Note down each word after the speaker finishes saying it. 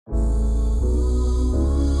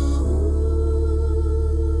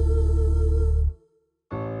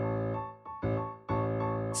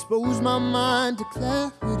expose my mind to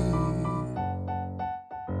clarity.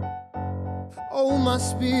 Oh, my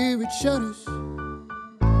spirit shudders.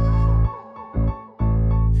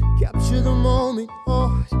 Capture the moment,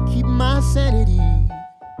 oh, to keep my sanity.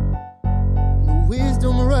 And the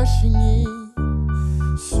wisdom rushing in,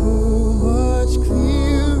 so much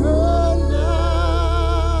clearer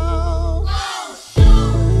now.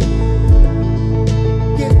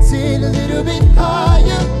 Getting a little bit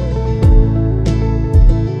higher.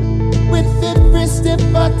 With every step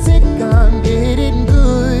I take, I'm getting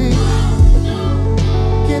good.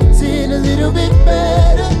 Getting a little bit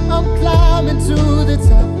better. I'm climbing to the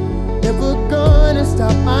top. Never gonna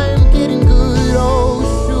stop. I'm getting good. Oh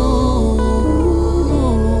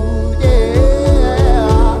shoot,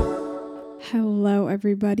 yeah. Hello,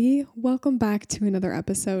 everybody. Welcome back to another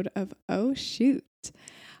episode of Oh Shoot.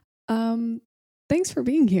 Thanks for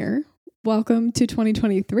being here. Welcome to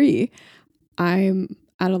 2023. I'm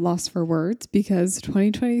at a loss for words because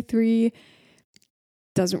 2023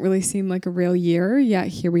 doesn't really seem like a real year, yet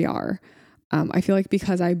here we are. I feel like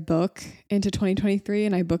because I book into 2023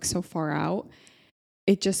 and I book so far out,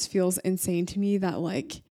 it just feels insane to me that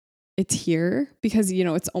like it's here because, you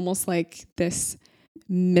know, it's almost like this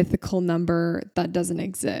mythical number that doesn't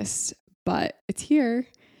exist, but it's here.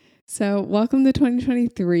 So welcome to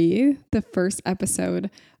 2023, the first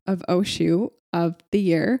episode of Oh Shoot of the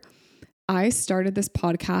year. I started this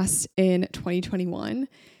podcast in 2021.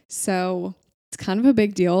 So it's kind of a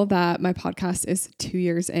big deal that my podcast is 2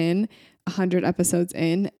 years in, 100 episodes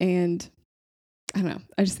in, and I don't know.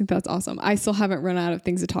 I just think that's awesome. I still haven't run out of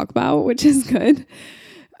things to talk about, which is good.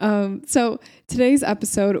 So today's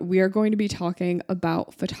episode, we are going to be talking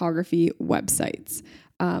about photography websites,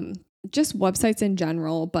 just websites in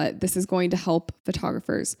general, but this is going to help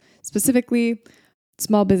photographers, specifically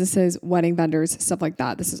small businesses, wedding vendors, stuff like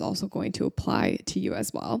that. This is also going to apply to you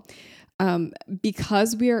as well.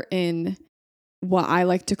 Because we are in what I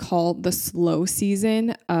like to call the slow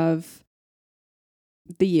season of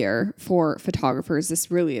the year for photographers, this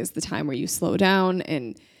really is the time where you slow down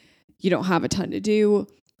and you don't have a ton to do.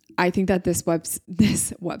 I think that this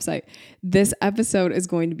episode is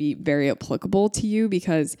going to be very applicable to you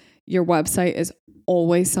because your website is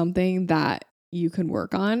always something that you can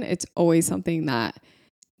work on. It's always something that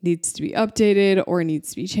needs to be updated or needs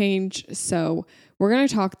to be changed. So we're going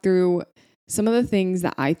to talk through some of the things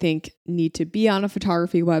that I think need to be on a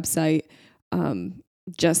photography website,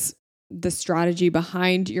 just the strategy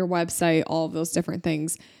behind your website, all of those different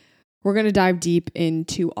things. We're going to dive deep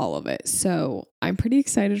into all of it. So I'm pretty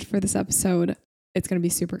excited for this episode. It's going to be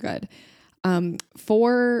super good.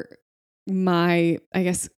 For my, I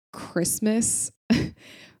guess, Christmas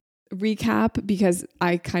recap, because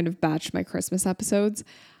I kind of batched my Christmas episodes,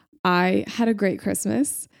 I had a great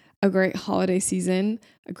Christmas, a great holiday season,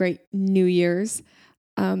 a great New Year's.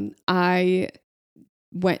 I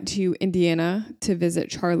went to Indiana to visit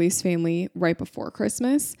Charlie's family right before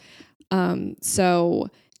Christmas. So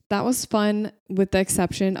that was fun, with the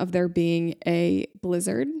exception of there being a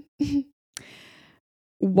blizzard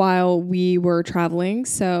while we were traveling.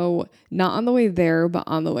 So not on the way there, but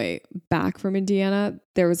on the way back from Indiana,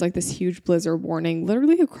 there was like this huge blizzard warning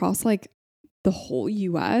literally across like the whole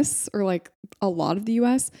US or like a lot of the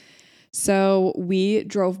US. So we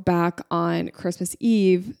drove back on Christmas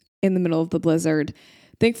Eve in the middle of the blizzard.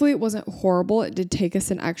 Thankfully, it wasn't horrible. It did take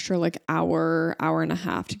us an extra like hour and a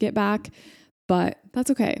half to get back, but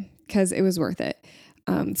that's okay because it was worth it.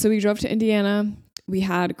 So we drove to Indiana. We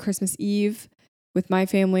had Christmas Eve with my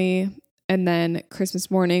family, and then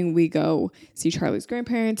Christmas morning, we go see Charlie's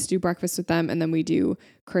grandparents, do breakfast with them, and then we do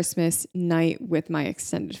Christmas night with my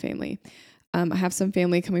extended family. I have some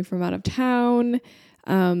family coming from out of town.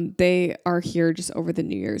 They are here just over the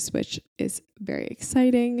New Year's, which is very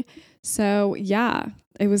exciting. So yeah,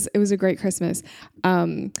 it was a great Christmas.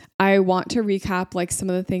 I want to recap like some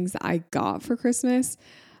of the things that I got for Christmas.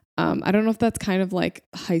 I don't know if that's kind of like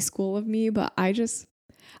high school of me, but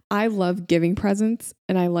I love giving presents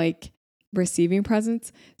and I like receiving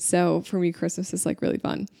presents. So for me, Christmas is like really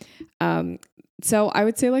fun. So I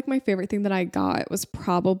would say like my favorite thing that I got was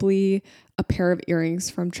probably a pair of earrings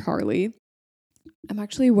from Charlie. I'm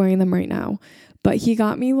actually wearing them right now, but he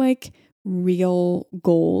got me like real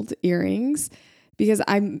gold earrings because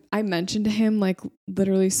I mentioned to him like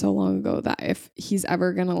literally so long ago that if he's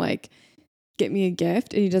ever gonna like get me a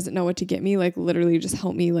gift and he doesn't know what to get me, like literally just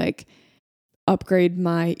help me like upgrade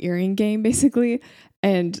my earring game basically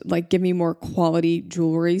and like give me more quality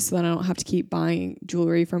jewelry so that I don't have to keep buying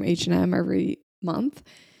jewelry from H&M every month.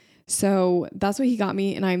 So that's what he got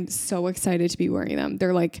me, and I'm so excited to be wearing them.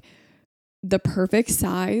 They're like the perfect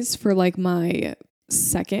size for like my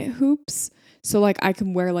second hoops. So like I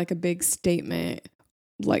can wear like a big statement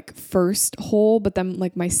like first hole, but then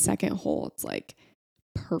like my second hole, it's like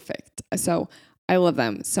perfect. So I love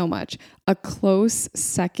them so much. A close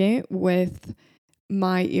second with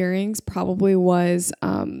my earrings probably was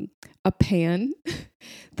a pan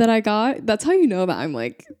that I got. That's how you know that I'm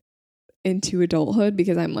like into adulthood,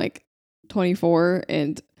 because I'm like 24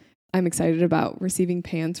 and I'm excited about receiving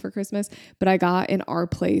pans for Christmas. But I got an Our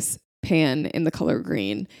Place pan in the color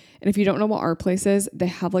green. And if you don't know what Our Place is, they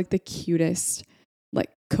have like the cutest like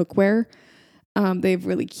cookware. They have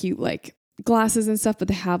really cute like glasses and stuff, but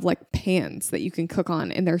they have like pans that you can cook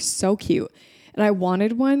on, and they're so cute. And I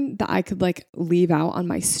wanted one that I could like leave out on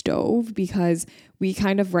my stove, because we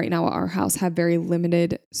kind of right now at our house have very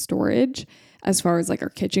limited storage as far as like our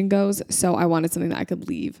kitchen goes. So I wanted something that I could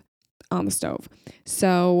leave on the stove.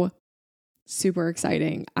 So super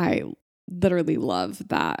exciting. I literally love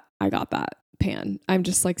that I got that pan. I'm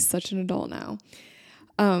just like such an adult now.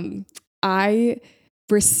 I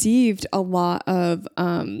received a lot of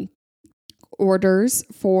orders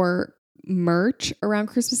for merch around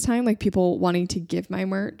Christmas time, like people wanting to give my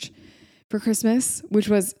merch for Christmas, which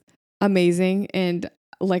was amazing. And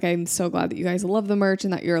like, I'm so glad that you guys love the merch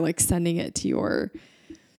and that you're like sending it to your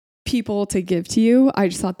people to give to you. I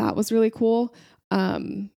just thought that was really cool.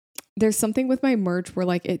 There's something with my merch where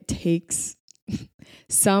like it takes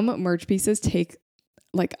some merch pieces take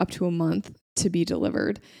like up to a month to be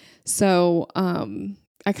delivered. So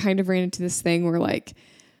I kind of ran into this thing where like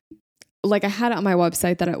I had it on my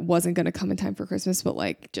website that it wasn't going to come in time for Christmas, but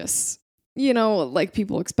like just, you know, like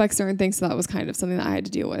people expect certain things. So that was kind of something that I had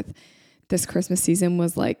to deal with this Christmas season,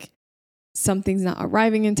 was like something's not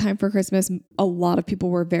arriving in time for Christmas. A lot of people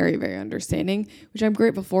were very, very understanding, which I'm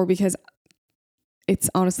grateful for, because it's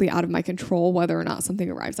honestly out of my control whether or not something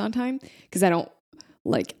arrives on time, because I don't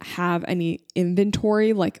like have any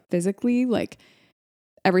inventory, like physically, like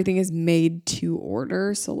everything is made to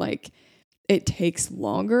order. So like it takes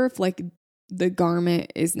longer if like the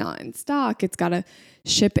garment is not in stock. It's got to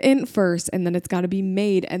ship in first, and then it's got to be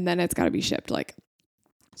made, and then it's got to be shipped. Like,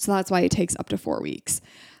 so that's why it takes up to 4 weeks.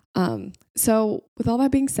 So with all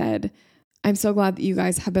that being said, I'm so glad that you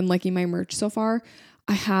guys have been liking my merch so far.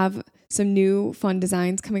 I have some new fun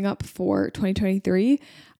designs coming up for 2023.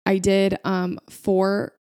 I did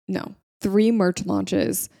 3 merch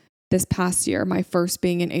launches this past year, my first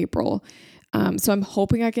being in April. So I'm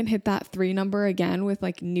hoping I can hit that 3 number again with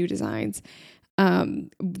like new designs.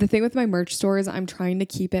 The thing with my merch store is I'm trying to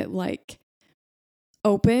keep it like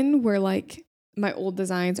open, where like my old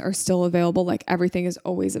designs are still available. Like everything is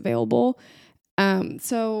always available.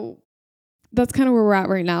 So that's kind of where we're at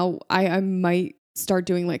right now. I might start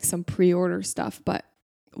doing like some pre-order stuff, but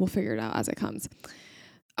we'll figure it out as it comes.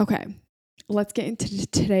 Okay, let's get into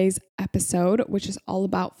today's episode, which is all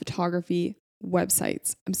about photography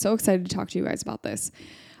websites. I'm so excited to talk to you guys about this.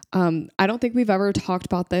 I don't think we've ever talked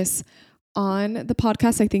about this on the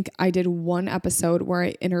podcast. I think I did one episode where I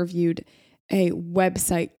interviewed a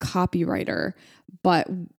website copywriter, but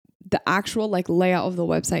the actual like layout of the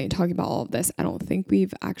website and talking about all of this, I don't think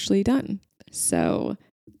we've actually done. So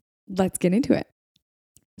let's get into it.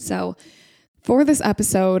 So for this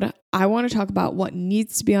episode, I want to talk about what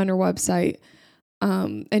needs to be on your website,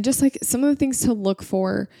 and just like some of the things to look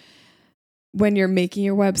for when you're making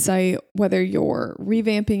your website, whether you're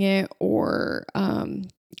revamping it or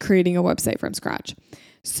creating a website from scratch.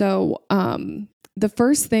 So the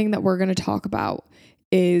first thing that we're going to talk about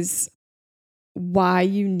is why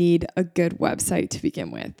you need a good website to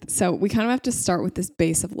begin with. So we kind of have to start with this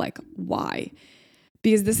base of like why,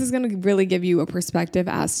 because this is going to really give you a perspective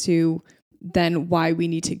as to then why we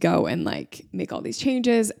need to go and like make all these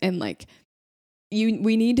changes. And like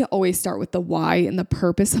we need to always start with the why and the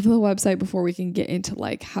purpose of the website before we can get into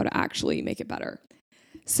like how to actually make it better.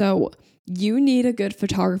 So you need a good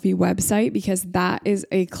photography website, because that is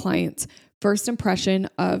a client's first impression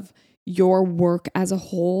of your work as a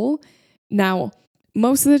whole. Now,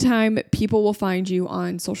 most of the time, people will find you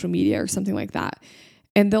on social media or something like that,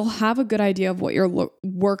 and they'll have a good idea of what your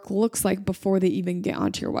work looks like before they even get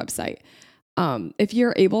onto your website. If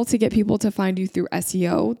you're able to get people to find you through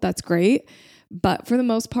SEO, that's great. But for the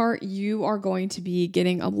most part, you are going to be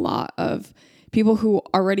getting a lot of people who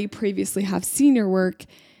already previously have seen your work,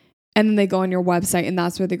 and then they go on your website, and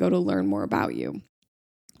that's where they go to learn more about you.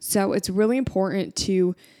 So it's really important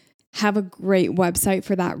to have a great website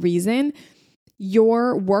for that reason.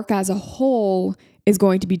 Your work as a whole is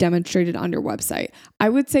going to be demonstrated on your website. I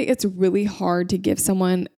would say it's really hard to give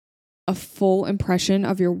someone a full impression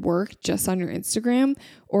of your work just on your Instagram,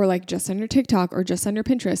 or like just on your TikTok, or just on your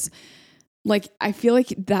Pinterest. like, I feel like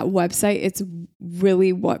that website, it's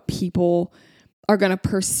really what people are going to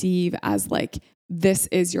perceive as like, this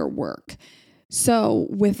is your work. So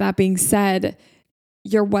with that being said,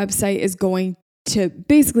 your website is going to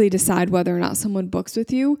basically decide whether or not someone books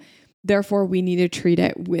with you. Therefore, we need to treat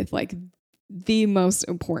it with like the most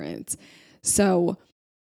importance. So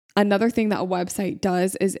another thing that a website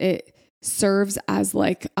does is it serves as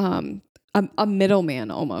like a middleman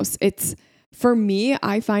almost. It's, for me,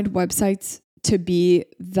 I find websites to be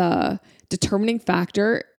the determining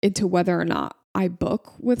factor into whether or not I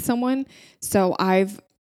book with someone. So I've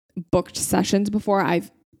booked sessions before.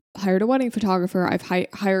 I've hired a wedding photographer. I've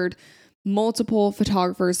hired multiple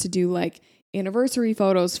photographers to do like anniversary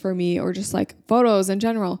photos for me, or just like photos in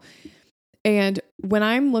general. And when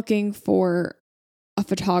I'm looking for a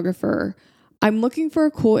photographer, I'm looking for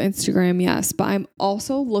a cool Instagram, yes, but I'm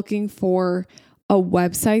also looking for a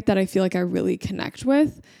website that I feel like I really connect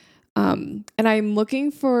with. And I'm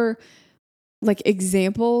looking for like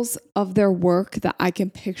examples of their work that I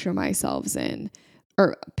can picture myself in.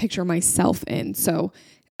 So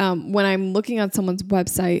when I'm looking on someone's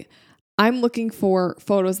website, I'm looking for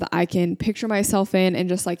photos that I can picture myself in, and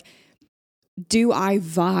just like, do I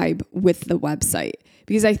vibe with the website?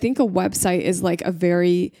 Because I think a website is like a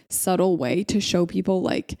very subtle way to show people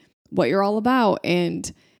like what you're all about,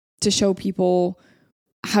 and to show people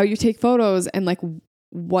how you take photos, and like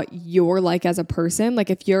what you're like as a person.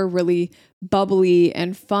 Like if you're really bubbly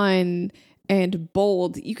and fun and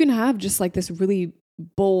bold, you can have just like this really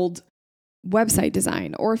bold website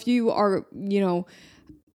design. Or if you are,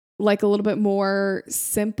 like a little bit more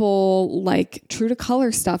simple, like true to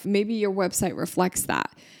color stuff, maybe your website reflects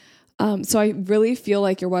that. So I really feel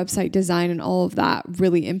like your website design and all of that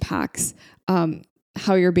really impacts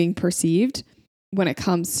how you're being perceived when it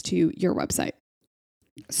comes to your website.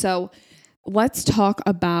 So let's talk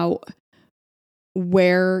about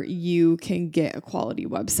where you can get a quality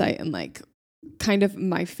website, and like kind of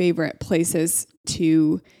my favorite places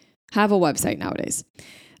to have a website nowadays.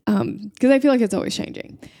 Because I feel like it's always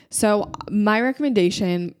changing. So my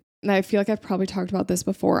recommendation, and I feel like I've probably talked about this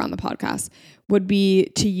before on the podcast, would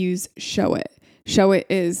be to use Showit. Showit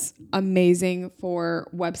is amazing for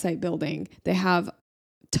website building. They have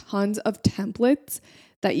tons of templates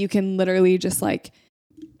that you can literally just like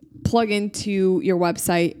plug into your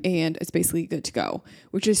website, and it's basically good to go,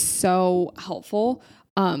 which is so helpful.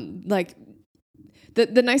 Like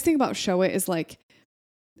the nice thing about Showit is like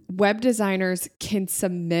web designers can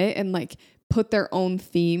submit and like put their own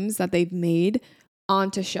themes that they've made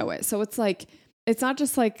onto Showit. So it's like, it's not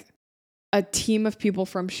just like a team of people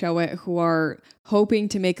from Showit who are hoping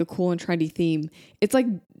to make a cool and trendy theme. It's like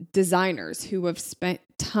designers who have spent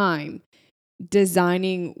time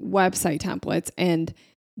designing website templates, and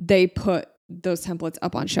they put those templates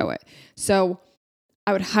up on Showit. So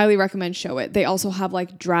I would highly recommend Showit. They also have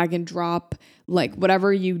like drag and drop, like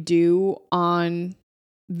whatever you do on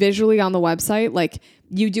visually on the website, like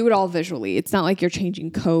you do it all visually. It's not like you're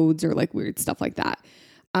changing codes or like weird stuff like that.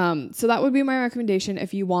 So that would be my recommendation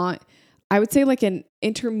if you want, I would say like an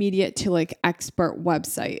intermediate to like expert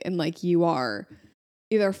website, and like you are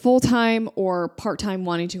either full-time or part-time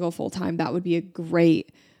wanting to go full-time. That would be a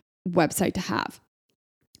great website to have.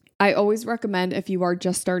 I always recommend, if you are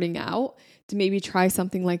just starting out, to maybe try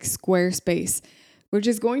something like Squarespace, which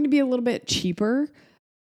is going to be a little bit cheaper,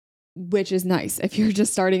 which is nice. If you're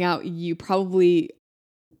just starting out, you probably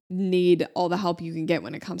need all the help you can get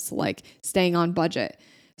when it comes to like staying on budget.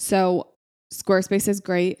 So Squarespace is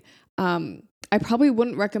great. I probably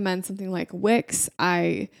wouldn't recommend something like Wix.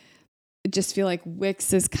 I just feel like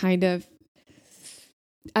Wix is kind of,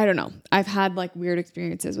 I don't know. I've had like weird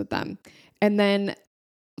experiences with them. And then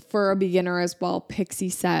for a beginner as well,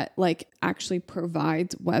 Pixieset like actually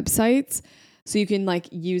provides websites. So you can like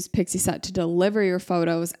use Pixieset to deliver your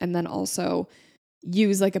photos, and then also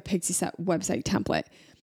use like a Pixieset website template.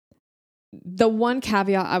 The one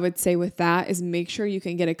caveat I would say with that is make sure you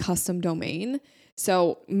can get a custom domain.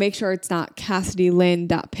 So make sure it's not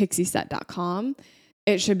CassidyLynn.pixieset.com.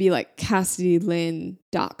 It should be like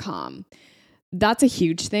CassidyLynn.com. That's a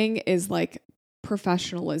huge thing, is like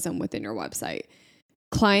professionalism within your website.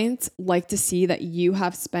 Clients like to see that you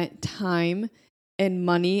have spent time and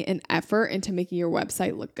money and effort into making your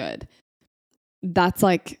website look good. That's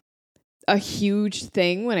like a huge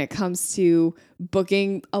thing when it comes to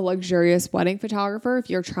booking a luxurious wedding photographer. If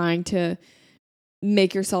you're trying to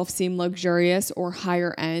make yourself seem luxurious or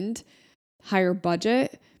higher end, higher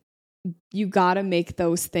budget, you got to make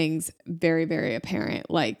those things very, very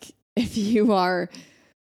apparent. Like if you are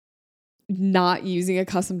not using a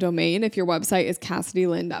custom domain if your website is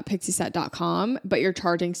CassidyLynn.pixieset.com, but you're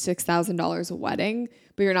charging $6,000 a wedding,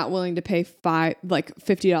 but you're not willing to pay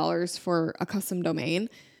 $50 for a custom domain.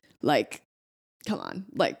 Like, come on.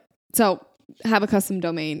 Like, so have a custom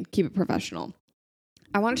domain, keep it professional.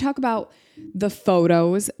 I want to talk about the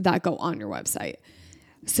photos that go on your website.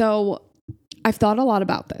 So I've thought a lot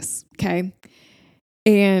about this. Okay.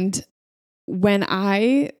 And when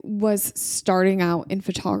I was starting out in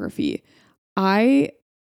photography, I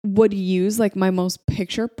would use like my most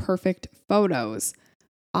picture perfect photos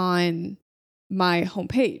on my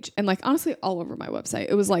homepage and like honestly all over my website.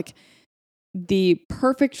 It was like the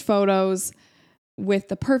perfect photos with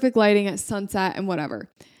the perfect lighting at sunset and whatever.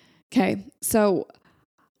 Okay. So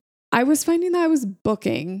I was finding that I was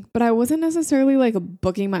booking, but I wasn't necessarily like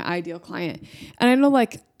booking my ideal client. And I know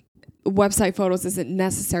like website photos isn't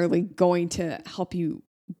necessarily going to help you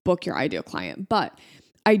book your ideal client, but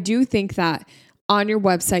I do think that on your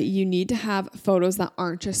website, you need to have photos that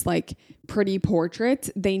aren't just like pretty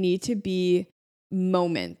portraits. They need to be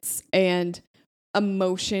moments and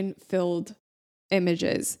emotion-filled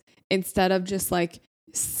images instead of just like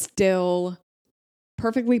still,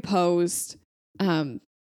 perfectly posed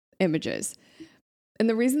images. And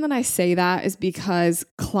the reason that I say that is because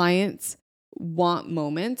clients want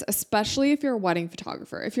moments, especially if you're a wedding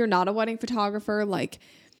photographer. If you're not a wedding photographer, like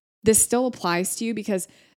this still applies to you because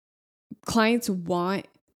clients want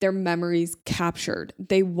their memories captured.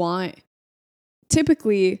 They want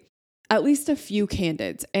typically at least a few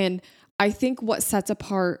candids. And I think what sets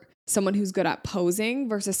apart someone who's good at posing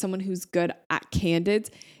versus someone who's good at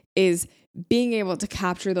candids is being able to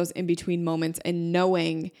capture those in-between moments and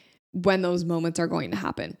knowing when those moments are going to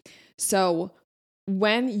happen. So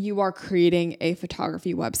when you are creating a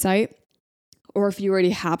photography website, or if you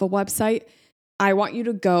already have a website, I want you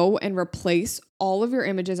to go and replace all of your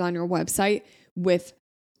images on your website with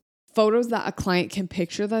photos that a client can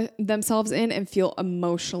picture themselves in and feel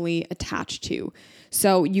emotionally attached to.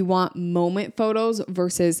 So you want moment photos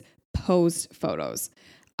versus posed photos.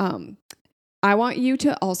 I want you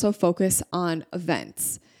to also focus on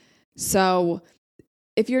events. So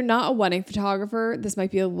if you're not a wedding photographer, this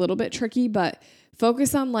might be a little bit tricky, but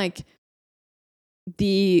focus on like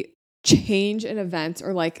the change in events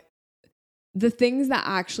or like the things that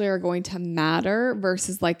actually are going to matter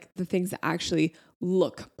versus like the things that actually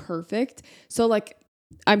look perfect. So like,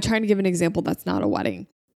 I'm trying to give an example that's not a wedding.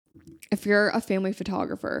 If you're a family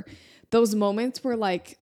photographer, those moments where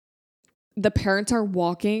like the parents are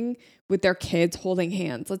walking with their kids holding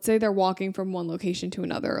hands. Let's say they're walking from one location to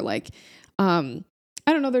another. Like,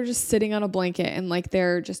 I don't know, they're just sitting on a blanket and like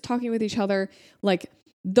they're just talking with each other. Like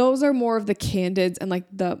those are more of the candids and like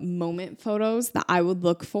the moment photos that I would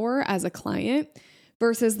look for as a client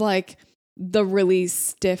versus like the really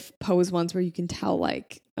stiff pose ones where you can tell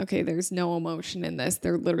like, okay, there's no emotion in this.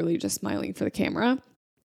 They're literally just smiling for the camera.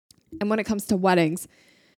 And when it comes to weddings,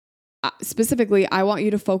 specifically, I want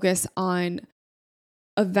you to focus on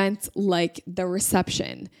events like the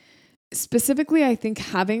reception. Specifically, I think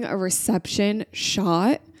having a reception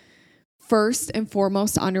shot first and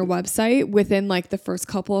foremost on your website within like the first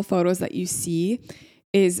couple of photos that you see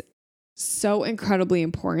is so incredibly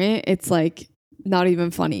important. It's like not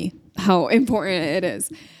even funny how important it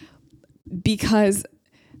is because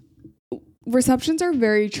receptions are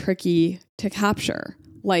very tricky to capture.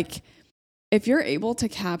 Like if you're able to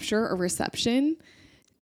capture a reception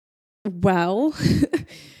well,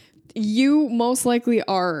 you most likely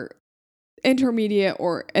are intermediate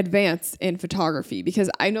or advanced in photography because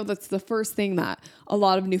I know that's the first thing that a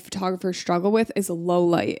lot of new photographers struggle with is low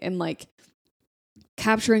light and like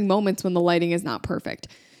capturing moments when the lighting is not perfect.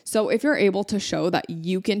 So if you're able to show that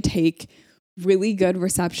you can take really good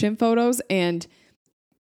reception photos and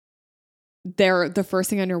they're the first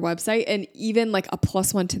thing on your website, and even like a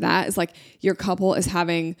plus one to that is like your couple is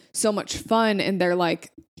having so much fun and they're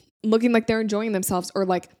like looking like they're enjoying themselves or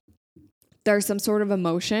like there's some sort of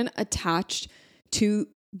emotion attached to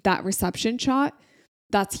that reception shot,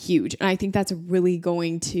 that's huge. And I think that's really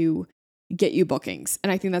going to get you bookings.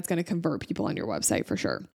 And I think that's going to convert people on your website for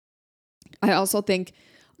sure. I also think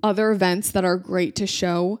other events that are great to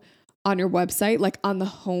show on your website, like on the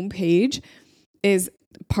homepage, is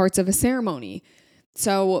parts of a ceremony.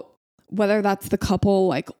 So whether that's the couple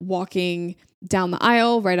like walking down the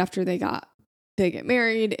aisle right after they get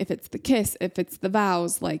married, if it's the kiss, if it's the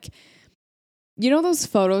vows, like, you know, those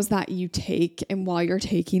photos that you take and while you're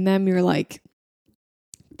taking them, you're like,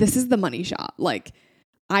 this is the money shot. Like,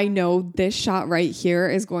 I know this shot right here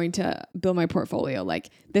is going to build my portfolio. Like,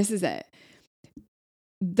 this is it.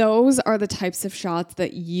 Those are the types of shots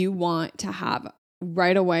that you want to have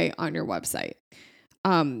right away on your website.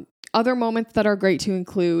 Other moments that are great to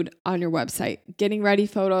include on your website, getting ready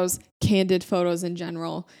photos, candid photos in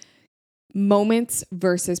general, moments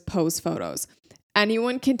versus pose photos.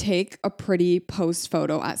 Anyone can take a pretty post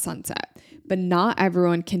photo at sunset, but not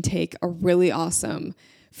everyone can take a really awesome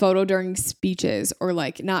photo during speeches, or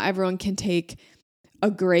like not everyone can take a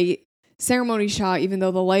great ceremony shot, even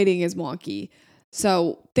though the lighting is wonky.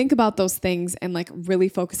 So think about those things and like really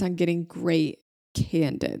focus on getting great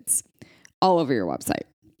candids all over your website.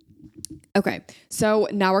 Okay, so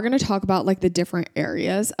now we're going to talk about like the different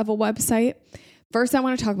areas of a website. First, I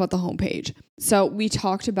want to talk about the homepage. So we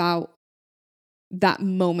talked about that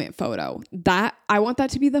moment photo. That I want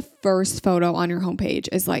that to be the first photo on your homepage,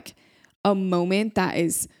 is like a moment that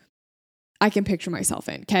is I can picture myself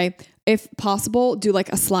in. Okay. If possible, do like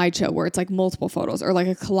a slideshow where it's like multiple photos, or like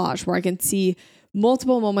a collage where I can see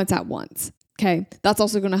multiple moments at once. Okay. That's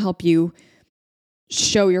also going to help you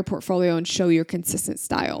show your portfolio and show your consistent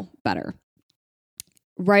style better.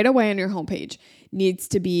 Right away on your homepage needs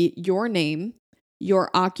to be your name,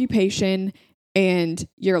 your occupation, and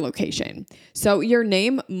your location. So your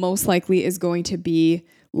name most likely is going to be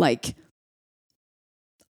like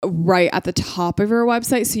right at the top of your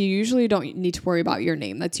website. So you usually don't need to worry about your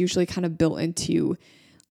name. That's usually kind of built into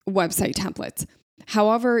website templates.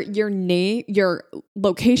 However, your name, your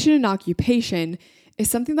location and occupation is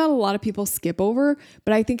something that a lot of people skip over,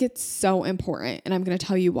 but I think it's so important. And I'm going to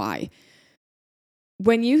tell you why.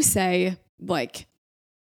 When you say like,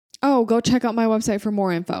 oh, go check out my website for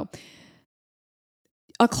more info,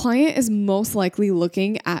 a client is most likely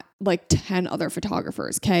looking at like 10 other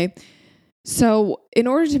photographers. Okay. So in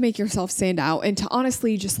order to make yourself stand out and to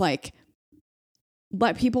honestly just like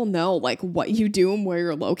let people know like what you do and where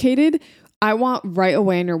you're located, I want right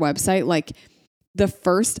away on your website, like the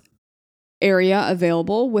first area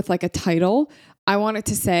available with like a title, I want it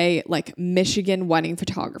to say like Michigan wedding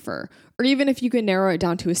photographer, or even if you can narrow it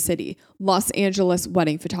down to a city, Los Angeles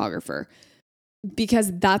wedding photographer,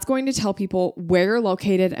 because that's going to tell people where you're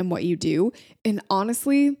located and what you do. And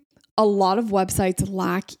honestly, a lot of websites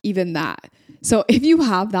lack even that. So if you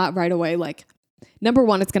have that right away, like number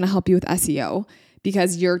one, it's going to help you with SEO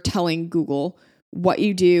because you're telling Google what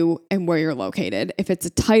you do and where you're located. If it's a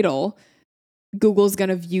title, Google's going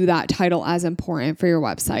to view that title as important for your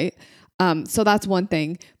website. So that's one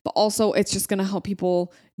thing, but also it's just going to help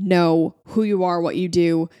people know who you are, what you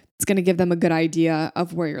do. It's going to give them a good idea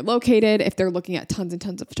of where you're located. If they're looking at tons and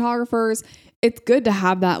tons of photographers, it's good to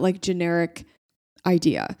have that like generic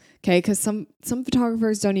idea. Okay. Cause some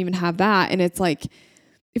photographers don't even have that. And it's like,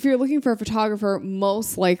 if you're looking for a photographer,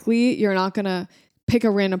 most likely you're not going to pick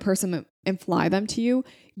a random person and fly them to you.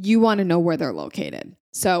 You want to know where they're located.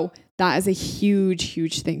 So that is a huge,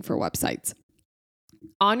 huge thing for websites.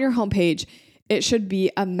 On your homepage, it should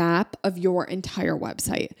be a map of your entire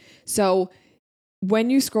website. So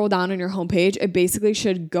when you scroll down on your homepage, it basically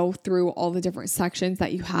should go through all the different sections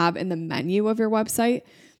that you have in the menu of your website.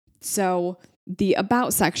 So the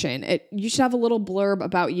about section, you should have a little blurb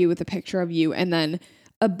about you with a picture of you, and then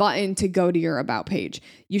a button to go to your about page.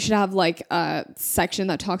 You should have like a section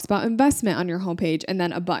that talks about investment on your homepage, and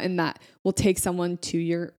then a button that will take someone to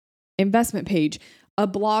your investment page. A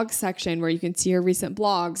blog section where you can see your recent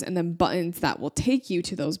blogs, and then buttons that will take you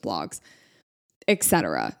to those blogs,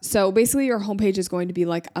 etc. So basically your homepage is going to be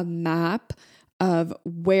like a map of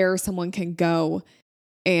where someone can go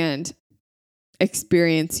and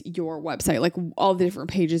experience your website, like all the different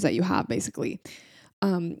pages that you have basically.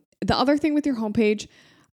 The other thing with your homepage,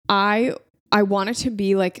 I want it to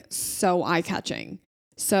be like so eye-catching.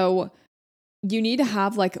 So you need to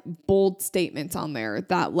have like bold statements on there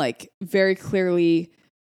that like very clearly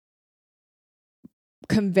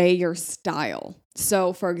convey your style.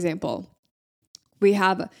 So for example, we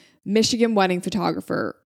have Michigan wedding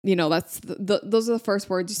photographer. You know, that's those are the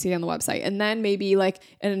first words you see on the website. And then maybe like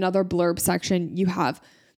in another blurb section, you have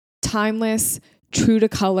timeless, true to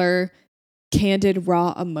color, candid,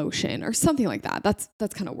 raw emotion, or something like that.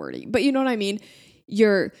 That's kind of wordy, but you know what I mean?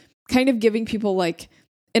 You're kind of giving people like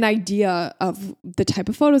an idea of the type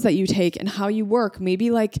of photos that you take and how you work.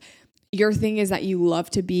 Maybe like your thing is that you love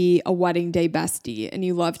to be a wedding day bestie and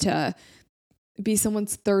you love to be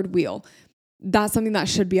someone's third wheel. That's something that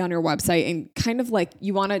should be on your website, and kind of like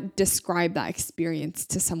you want to describe that experience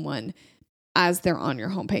to someone as they're on your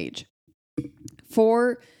homepage.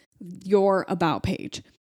 For your about page,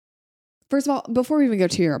 first of all, before we even go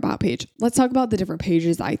to your about page, let's talk about the different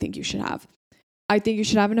pages I think you should have. I think you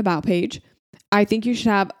should have an about page. I think you should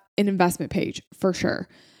have an investment page for sure.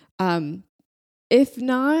 If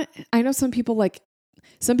not, I know some people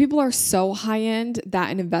are so high end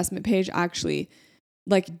that an investment page actually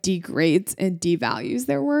like degrades and devalues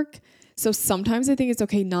their work. So sometimes I think it's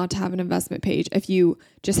okay not to have an investment page if you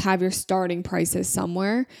just have your starting prices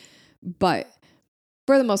somewhere. But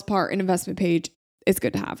for the most part, an investment page is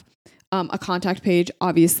good to have. A contact page,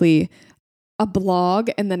 obviously, a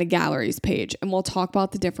blog, and then a galleries page. And we'll talk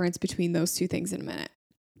about the difference between those two things in a minute.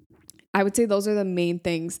 I would say those are the main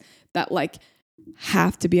things that like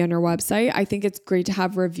have to be on your website. I think it's great to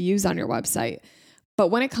have reviews on your website. But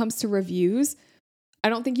when it comes to reviews, I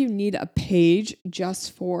don't think you need a page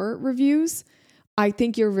just for reviews. I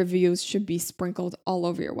think your reviews should be sprinkled all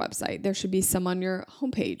over your website. There should be some on your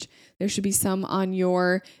homepage. There should be some on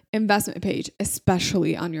your investment page,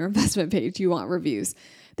 especially on your investment page. You want reviews.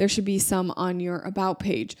 There should be some on your about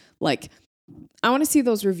page. Like, I want to see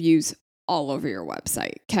those reviews all over your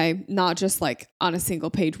website, okay? Not just like on a single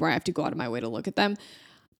page where I have to go out of my way to look at them.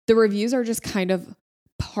 The reviews are just kind of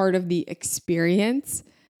part of the experience.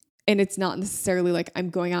 And it's not necessarily like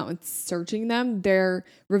I'm going out and searching them. Their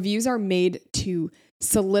reviews are made to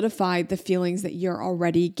solidify the feelings that you're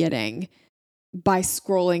already getting by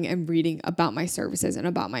scrolling and reading about my services and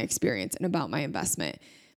about my experience and about my investment.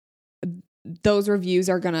 Those reviews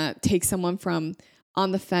are going to take someone from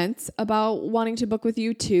on the fence about wanting to book with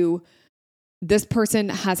you to this person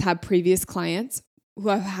has had previous clients who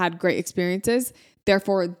have had great experiences.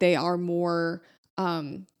 Therefore, they are more,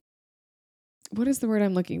 what is the word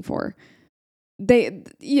I'm looking for?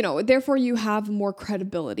 Therefore you have more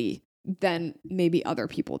credibility than maybe other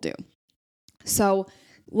people do. So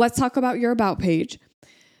let's talk about your about page.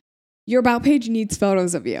 Your about page needs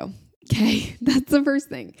photos of you. Okay. That's the first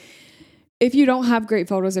thing. If you don't have great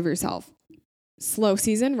photos of yourself, slow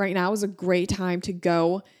season right now is a great time to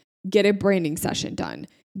go get a branding session done,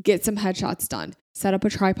 get some headshots done, set up a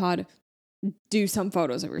tripod, do some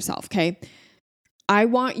photos of yourself. Okay. I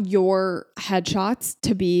want your headshots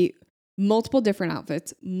to be multiple different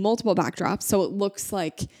outfits, multiple backdrops. So it looks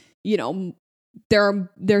like,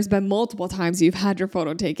 there's been multiple times you've had your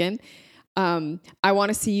photo taken. I want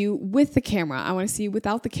to see you with the camera. I want to see you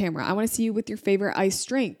without the camera. I want to see you with your favorite iced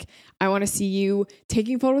drink. I want to see you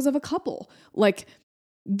taking photos of a couple. Like,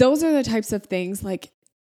 those are the types of things, like,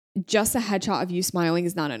 just a headshot of you smiling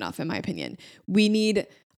is not enough, in my opinion.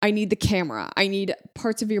 I need the camera. I need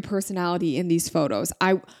parts of your personality in these photos.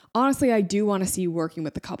 I do want to see you working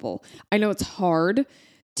with the couple. I know it's hard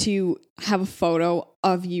to have a photo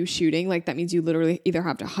of you shooting. Like, that means you literally either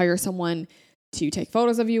have to hire someone to take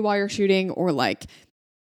photos of you while you're shooting, or like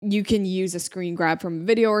you can use a screen grab from a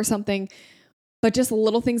video or something. But just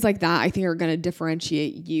little things like that, I think, are going to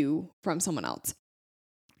differentiate you from someone else.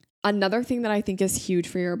 Another thing that I think is huge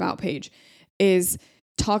for your about page is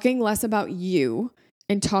talking less about you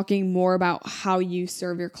and talking more about how you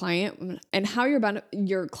serve your client and how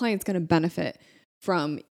your client's going to benefit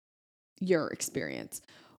from your experience.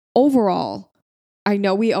 Overall, I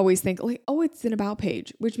know we always think like, oh, it's an about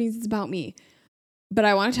page, which means it's about me. But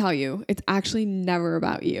I want to tell you, it's actually never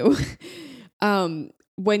about you.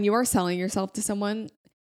 When you are selling yourself to someone,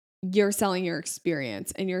 you're selling your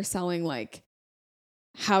experience and you're selling like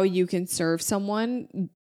how you can serve someone.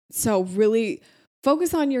 So really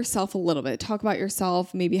focus on yourself a little bit. Talk about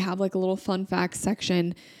yourself, maybe have like a little fun facts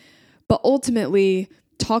section, but ultimately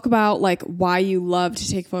talk about like why you love to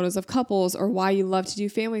take photos of couples, or why you love to do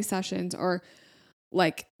family sessions, or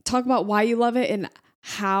like talk about why you love it and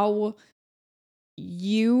how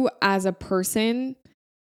you as a person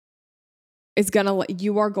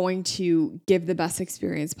you are going to give the best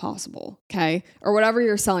experience possible. Okay. Or whatever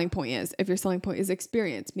your selling point is. If your selling point is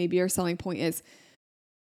experience, maybe your selling point is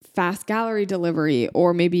fast gallery delivery,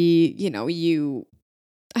 or maybe,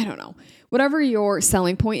 I don't know, whatever your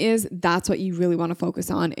selling point is, that's what you really want to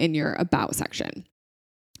focus on in your about section.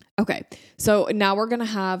 Okay. So now we're going to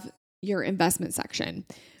have your investment section.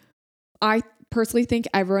 I personally think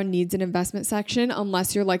everyone needs an investment section,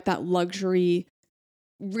 unless you're like that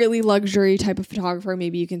really luxury type of photographer.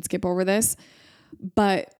 Maybe you can skip over this.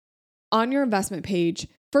 But on your investment page,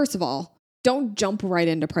 first of all, don't jump right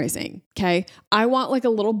into pricing. Okay. I want like a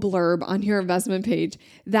little blurb on your investment page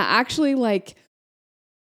that actually like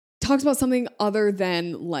talks about something other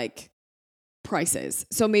than like prices.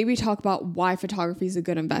 So maybe talk about why photography is a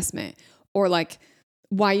good investment, or like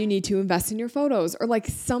why you need to invest in your photos, or like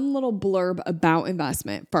some little blurb about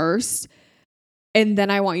investment first. And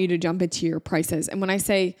then I want you to jump into your prices. And when I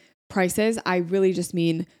say prices, I really just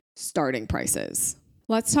mean starting prices.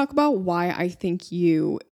 Let's talk about why I think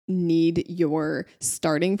you need your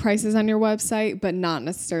starting prices on your website, but not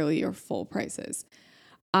necessarily your full prices.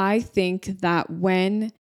 I think that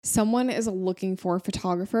when someone is looking for a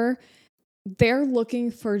photographer, they're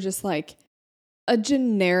looking for just like a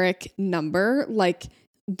generic number. Like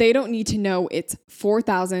they don't need to know it's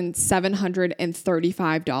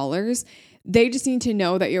 $4,735. They just need to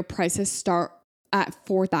know that your prices start at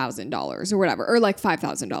 $4,000 or whatever, or like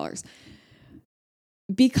 $5,000.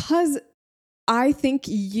 Because I think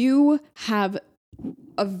you have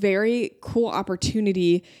a very cool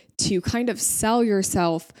opportunity to kind of sell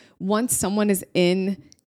yourself once someone is in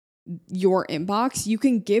your inbox. You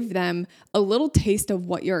can give them a little taste of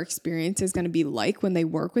what your experience is going to be like when they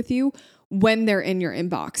work with you when they're in your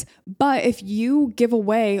inbox. But if you give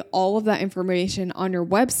away all of that information on your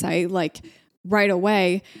website, like right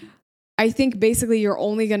away, I think basically you're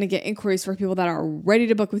only going to get inquiries for people that are ready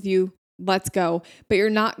to book with you. Let's go. But you're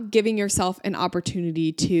not giving yourself an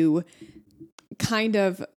opportunity to kind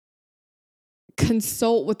of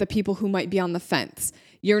consult with the people who might be on the fence.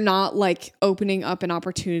 You're not like opening up an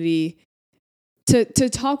opportunity to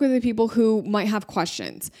talk with the people who might have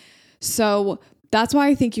questions. So that's why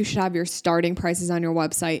I think you should have your starting prices on your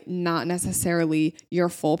website, not necessarily your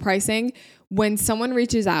full pricing. When someone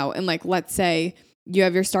reaches out and like, let's say you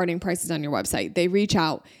have your starting prices on your website, they reach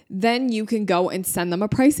out, then you can go and send them a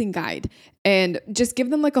pricing guide and just give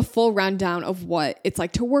them like a full rundown of what it's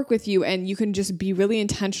like to work with you. And you can just be really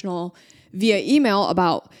intentional via email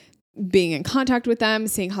about being in contact with them,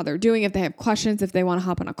 seeing how they're doing, if they have questions, if they want to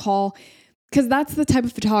hop on a call. Because that's the type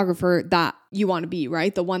of photographer that you want to be,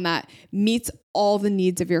 right? The one that meets all the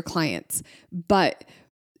needs of your clients. But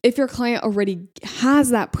if your client already has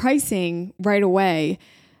that pricing right away,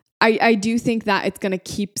 I do think that it's going to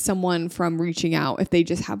keep someone from reaching out if they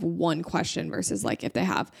just have one question versus like if they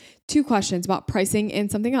have two questions about pricing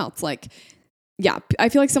and something else. Like, yeah, I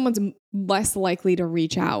feel like someone's less likely to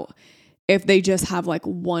reach out if they just have like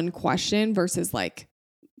one question versus like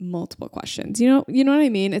multiple questions. You know what I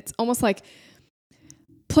mean? It's almost like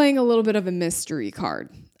playing a little bit of a mystery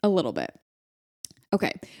card, a little bit.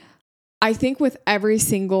 Okay. I think with every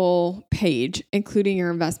single page, including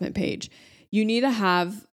your investment page, you need to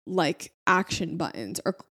have like action buttons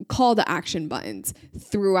or call to action buttons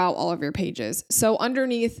throughout all of your pages. So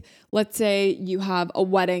underneath, let's say you have a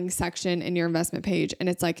wedding section in your investment page and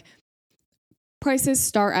it's like prices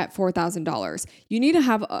start at $4,000. You need to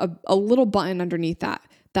have a little button underneath that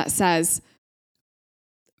says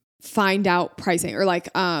find out pricing or like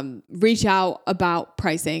reach out about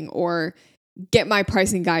pricing or get my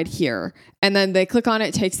pricing guide here. And then they click on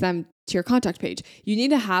it, takes them to your contact page. You need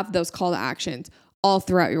to have those call to actions all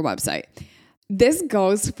throughout your website. This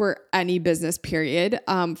goes for any business period.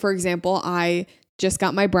 For example, I just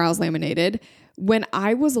got my brows laminated. When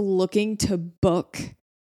I was looking to book,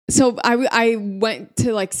 so I went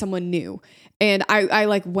to like someone new and I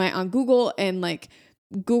like went on Google and like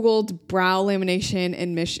Googled brow lamination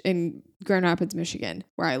in Grand Rapids, Michigan,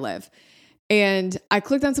 where I live. And I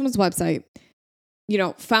clicked on someone's website,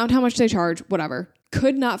 found how much they charge, whatever.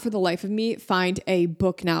 Could not for the life of me find a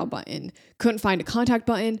book now button. Couldn't find a contact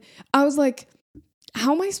button. I was like,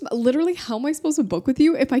 how am I supposed to book with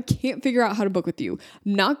you if I can't figure out how to book with you?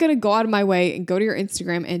 I'm not going to go out of my way and go to your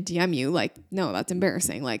Instagram and DM you. Like, no, that's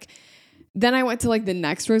embarrassing. Like, then I went to like the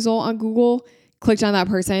next result on Google, clicked on that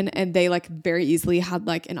person, and they like very easily had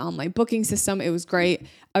like an online booking system. It was great.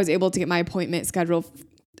 I was able to get my appointment scheduled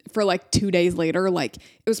for like 2 days later. Like,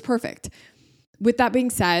 it was perfect. With that being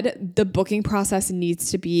said, the booking process needs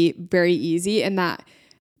to be very easy, and that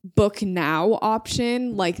book now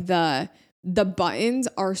option, like the buttons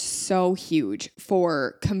are so huge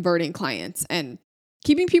for converting clients and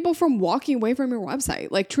keeping people from walking away from your website.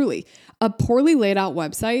 Like truly, a poorly laid out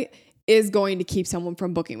website is going to keep someone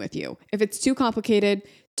from booking with you. If it's too complicated,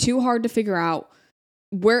 too hard to figure out,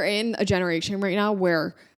 we're in a generation right now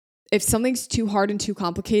where if something's too hard and too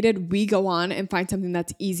complicated, we go on and find something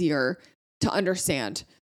that's easier to understand.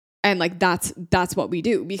 And like, that's what we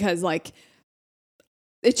do, because like,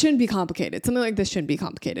 it shouldn't be complicated. Something like this shouldn't be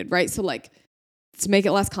complicated, right? So like, to make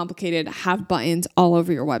it less complicated, have buttons all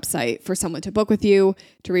over your website for someone to book with you,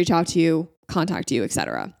 to reach out to you, contact you,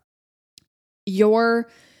 etc. Your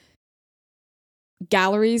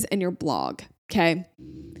galleries and your blog. Okay.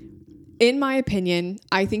 In my opinion,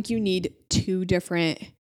 I think you need two different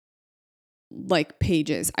like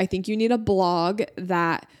pages. I think you need a blog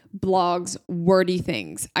that blogs wordy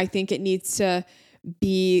things. I think it needs to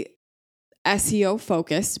be SEO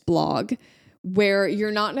focused blog where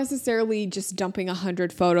you're not necessarily just dumping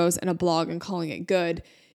 100 photos in a blog and calling it good.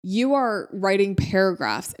 You are writing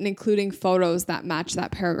paragraphs and including photos that match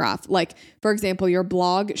that paragraph. Like, for example, your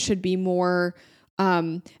blog should be more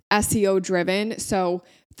SEO driven. So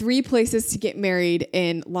 3 places to get married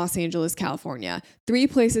in Los Angeles, California, 3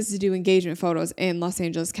 places to do engagement photos in Los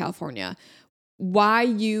Angeles, California. why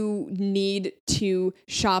you need to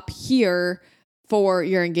shop here for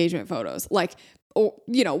your engagement photos. Like, or,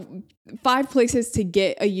 5 places to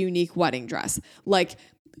get a unique wedding dress. Like,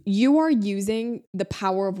 you are using the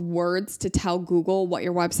power of words to tell Google what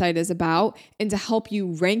your website is about and to help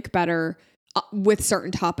you rank better with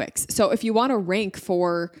certain topics. So if you want to rank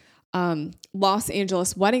for Los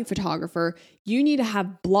Angeles wedding photographer, you need to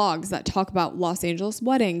have blogs that talk about Los Angeles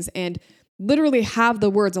weddings and literally have the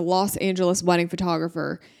words a Los Angeles wedding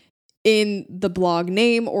photographer in the blog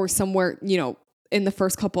name or somewhere, in the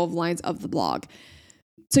first couple of lines of the blog.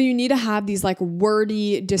 So you need to have these like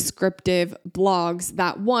wordy, descriptive blogs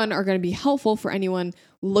that, one, are going to be helpful for anyone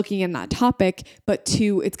looking in that topic, but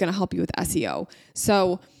 2, it's going to help you with SEO.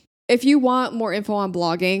 So if you want more info on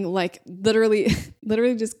blogging, like literally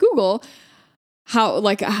just Google how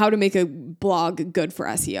to make a blog good for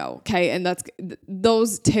SEO. Okay. And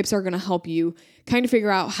those tips are going to help you kind of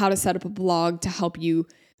figure out how to set up a blog to help you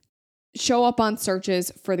show up on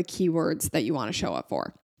searches for the keywords that you want to show up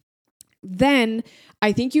for. Then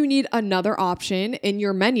I think you need another option in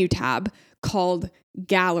your menu tab called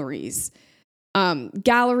galleries.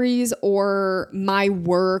 Galleries or my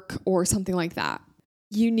work or something like that.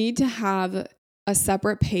 You need to have a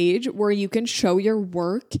separate page where you can show your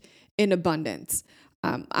work in abundance.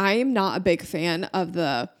 I am not a big fan of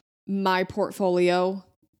the my portfolio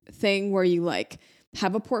thing where you like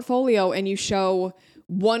have a portfolio and you show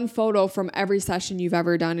one photo from every session you've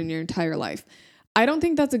ever done in your entire life. I don't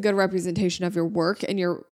think that's a good representation of your work and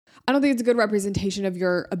I don't think it's a good representation of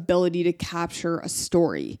your ability to capture a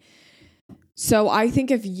story. So I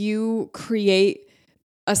think if you create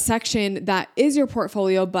a section that is your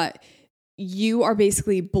portfolio, but you are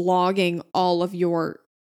basically blogging all of your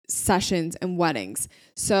sessions and weddings.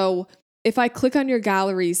 So if I click on your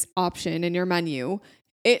galleries option in your menu,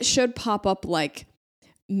 it should pop up like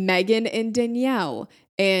Megan and Danielle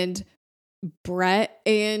and Brett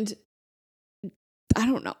and I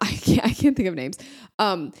don't know. I can't think of names.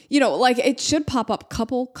 Like it should pop up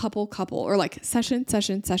couple, or like session.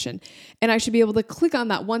 And I should be able to click on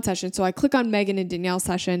that one session. So I click on Megan and Danielle's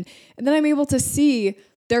session and then I'm able to see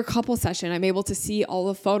their couple session. I'm able to see all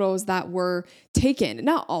the photos that were taken.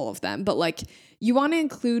 Not all of them, but like you want to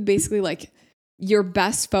include basically like your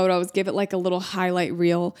best photos, give it like a little highlight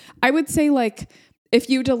reel. I would say like if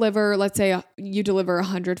you deliver, let's say you deliver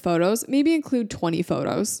 100 photos, maybe include 20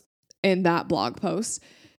 photos in that blog post.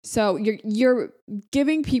 So you're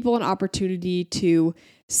giving people an opportunity to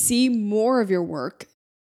see more of your work,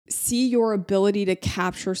 see your ability to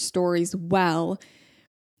capture stories well,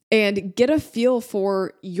 and get a feel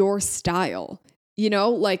for your style.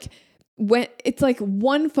 Like when it's like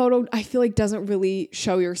one photo, I feel like doesn't really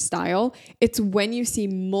show your style. It's when you see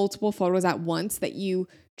multiple photos at once that you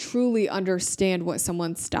truly understand what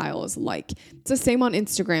someone's style is like. It's the same on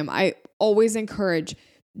Instagram. I always encourage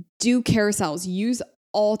do carousels, use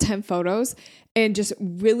all 10 photos and just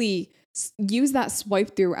really use that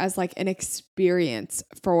swipe through as like an experience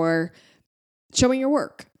for showing your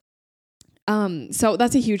work. So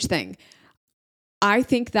that's a huge thing. I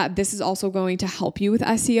think that this is also going to help you with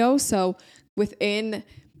SEO. So within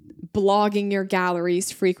blogging your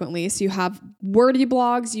galleries frequently, so you have wordy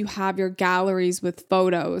blogs, you have your galleries with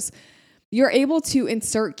photos, you're able to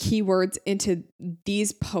insert keywords into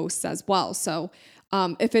these posts as well. So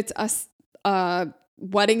if it's a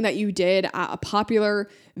wedding that you did at a popular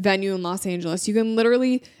venue in Los Angeles, you can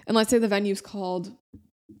literally, and let's say the venue's called,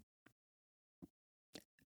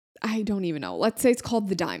 I don't even know. Let's say it's called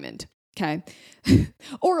the Diamond. Okay.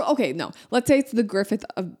 Let's say it's the Griffith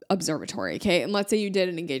Observatory. Okay. And let's say you did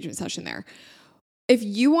an engagement session there. If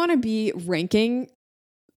you want to be ranking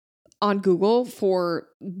on Google for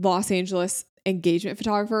Los Angeles engagement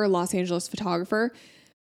photographer, Los Angeles photographer,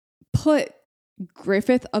 put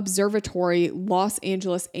Griffith Observatory Los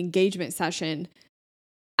Angeles engagement session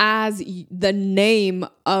as the name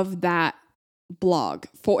of that blog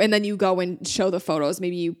and then you go and show the photos.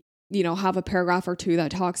 Maybe you have a paragraph or two that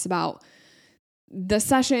talks about the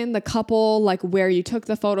session, the couple, like where you took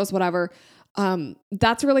the photos, whatever.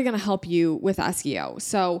 That's really going to help you with SEO.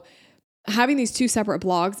 So having these 2 separate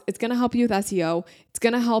blogs, it's going to help you with SEO. It's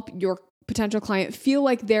going to help your potential client feel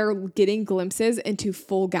like they're getting glimpses into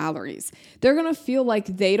full galleries. They're going to feel like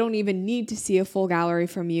they don't even need to see a full gallery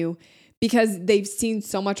from you because they've seen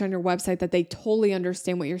so much on your website that they totally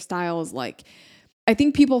understand what your style is like. I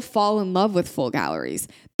think people fall in love with full galleries.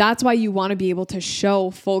 That's why you want to be able to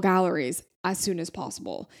show full galleries as soon as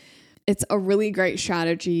possible. It's a really great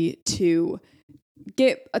strategy to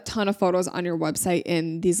get a ton of photos on your website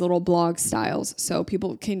in these little blog styles so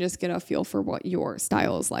people can just get a feel for what your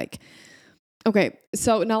style is like. Okay,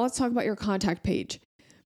 so now let's talk about your contact page.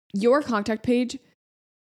 Your contact page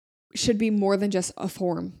should be more than just a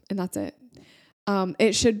form, and that's it.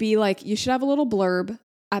 It should be like, you should have a little blurb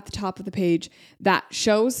at the top of the page that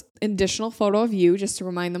shows an additional photo of you just to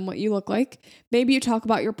remind them what you look like. Maybe you talk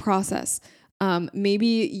about your process. Maybe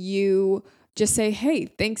you just say, hey,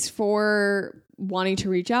 thanks for wanting to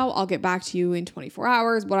reach out. I'll get back to you in 24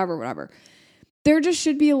 hours, whatever. There just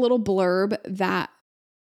should be a little blurb that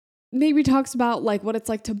maybe talks about like what it's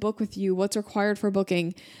like to book with you, what's required for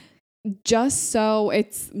booking, just so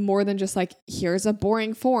it's more than just like, here's a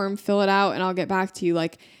boring form, fill it out and I'll get back to you.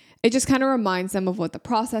 Like, it just kind of reminds them of what the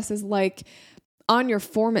process is like. On your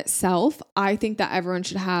form itself, I think that everyone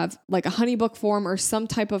should have like a HoneyBook form or some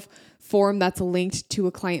type of form that's linked to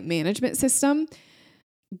a client management system.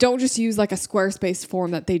 Don't just use like a Squarespace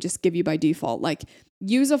form that they just give you by default. Like,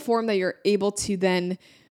 use a form that you're able to then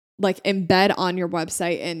like embed on your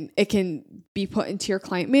website and it can be put into your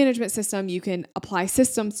client management system. You can apply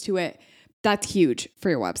systems to it. That's huge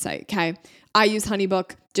for your website. Okay. I use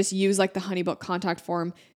HoneyBook. Just use like the HoneyBook contact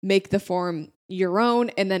form, make the form your own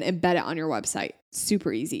and then embed it on your website.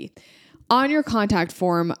 Super easy. On your contact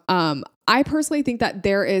form, I personally think that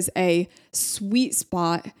there is a sweet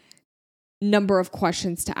spot number of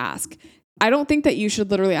questions to ask. I don't think that you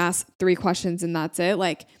should literally ask 3 questions and that's it.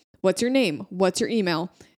 Like, what's your name? What's your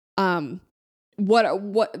email?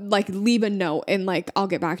 What like leave a note and like, I'll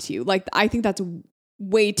get back to you. Like, I think that's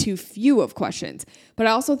way too few of questions, but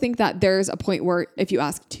I also think that there's a point where if you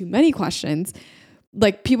ask too many questions,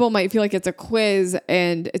 like people might feel like it's a quiz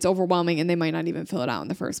and it's overwhelming and they might not even fill it out in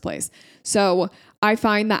the first place. So I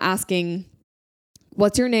find that asking,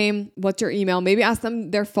 what's your name? What's your email? Maybe ask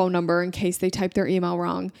them their phone number in case they type their email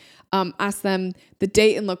wrong. Ask them the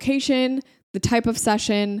date and location, the type of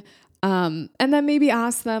session, and then maybe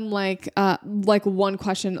ask them like one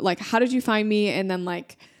question, like, how did you find me? And then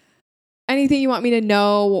like anything you want me to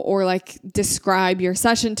know, or like describe your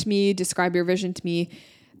session to me, describe your vision to me.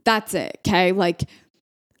 That's it. Okay. Like,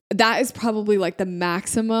 that is probably like the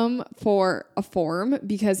maximum for a form,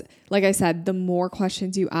 because like I said, the more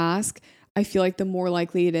questions you ask, I feel like the more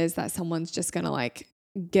likely it is that someone's just going to like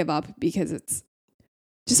give up because it's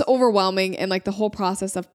just overwhelming. And like the whole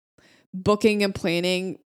process of booking and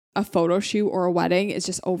planning a photo shoot or a wedding is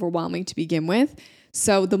just overwhelming to begin with.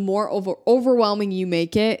 So the more overwhelming you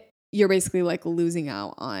make it, you're basically like losing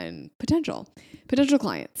out on potential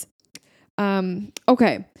clients.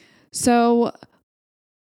 Okay. So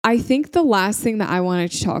I think the last thing that I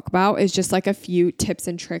wanted to talk about is just like a few tips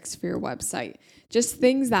and tricks for your website, just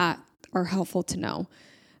things that are helpful to know.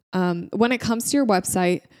 When it comes to your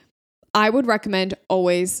website, I would recommend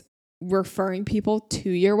always referring people to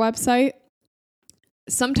your website.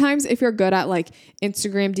 Sometimes if you're good at like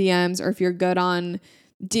Instagram DMs, or if you're good on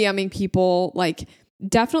DMing people, like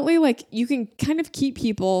definitely like you can kind of keep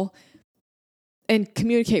people and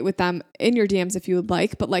communicate with them in your DMs if you would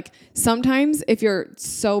like. But like sometimes if you're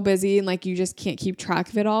so busy and like you just can't keep track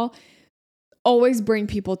of it all, always bring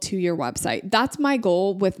people to your website. That's my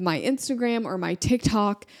goal with my Instagram or my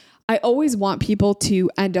TikTok. I always want people to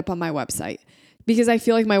end up on my website because I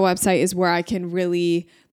feel like my website is where I can really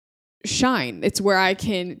shine. It's where I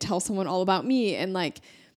can tell someone all about me and like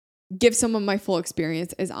give someone my full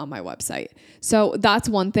experience is on my website. So that's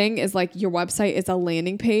one thing, is like your website is a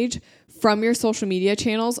landing page from your social media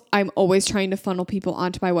channels. I'm always trying to funnel people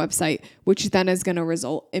onto my website, which then is going to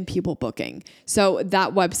result in people booking. So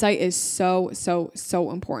that website is so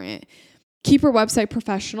important. Keep your website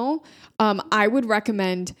professional. I would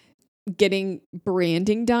recommend getting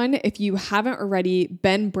branding done. If you haven't already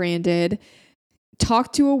been branded,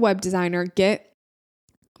 talk to a web designer, get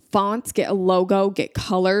fonts, get a logo, get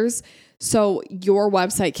colors, so your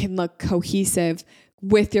website can look cohesive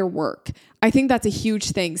with your work. I think that's a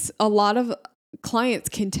huge thing. A lot of clients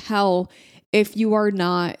can tell if you are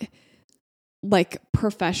not like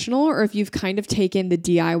professional, or if you've kind of taken the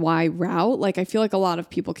DIY route. Like I feel like a lot of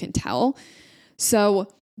people can tell.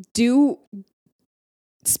 So do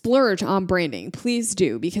splurge on branding. Please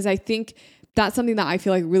do, because I think that's something that I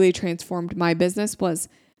feel like really transformed my business, was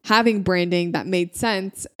having branding that made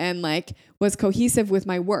sense and like was cohesive with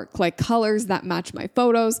my work, like colors that match my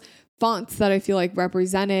photos, fonts that I feel like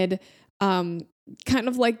represented kind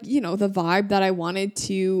of like, you know, the vibe that I wanted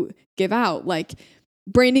to give out. Like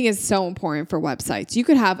branding is so important for websites. You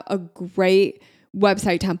could have a great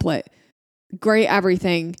website template, great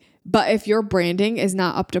everything, but if your branding is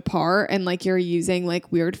not up to par and like you're using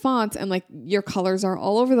like weird fonts and like your colors are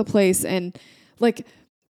all over the place, and like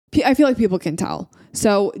I feel like people can tell.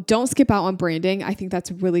 So don't skip out on branding. I think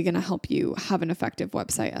that's really going to help you have an effective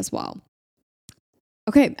website as well.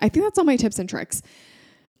 Okay, I think that's all my tips and tricks.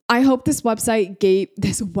 I hope I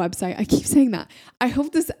keep saying that. I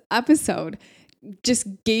hope this episode just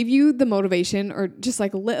gave you the motivation or just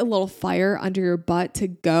like lit a little fire under your butt to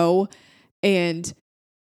go and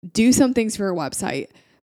do some things for your website.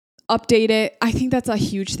 Update it. I think that's a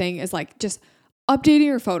huge thing, is like just updating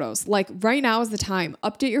your photos. Like right now is the time.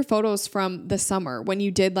 Update your photos from the summer when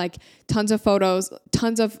you did like tons of photos,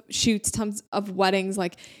 tons of shoots, tons of weddings.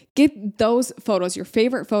 Like get those photos, your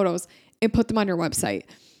favorite photos, and put them on your website.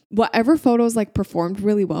 Whatever photos like performed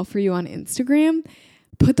really well for you on Instagram,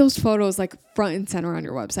 put those photos like front and center on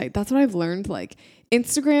your website. That's what I've learned. Like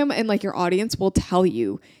Instagram and like your audience will tell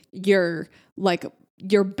you your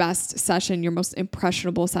best session, your most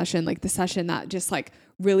impressionable session, like the session that just like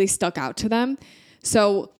really stuck out to them.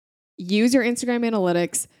 So use your Instagram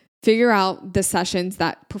analytics, figure out the sessions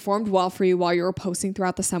that performed well for you while you were posting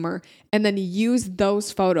throughout the summer, and then use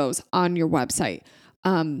those photos on your website.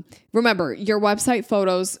 Remember, your website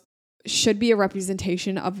photos should be a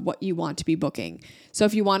representation of what you want to be booking. So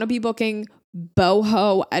if you want to be booking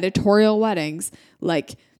boho editorial weddings,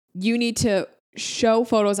 like you need to show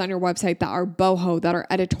photos on your website that are boho, that are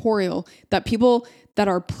editorial, that people that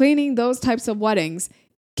are planning those types of weddings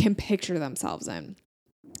can picture themselves in.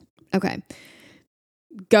 Okay.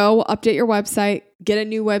 Go update your website, get a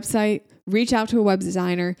new website, reach out to a web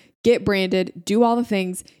designer, get branded, do all the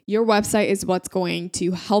things. Your website is what's going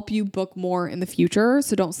to help you book more in the future.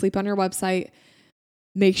 So don't sleep on your website.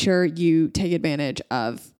 Make sure you take advantage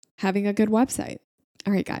of having a good website.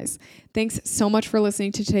 All right, guys, thanks so much for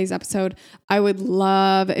listening to today's episode. I would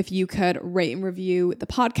love if you could rate and review the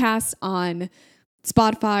podcast on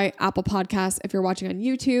Spotify, Apple Podcasts. If you're watching on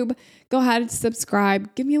YouTube, go ahead and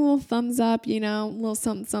subscribe. Give me a little thumbs up, a little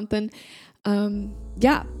something.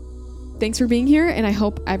 Yeah. Thanks for being here, and I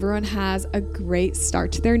hope everyone has a great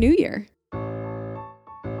start to their new year.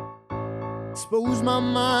 Expose my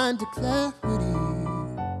mind to clarity.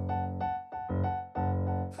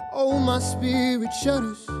 Oh, my spirit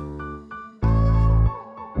shudders.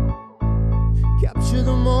 Capture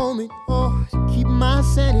the moment, keep my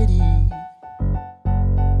sanity. And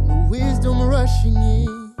the wisdom rushing in.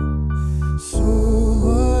 So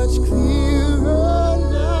much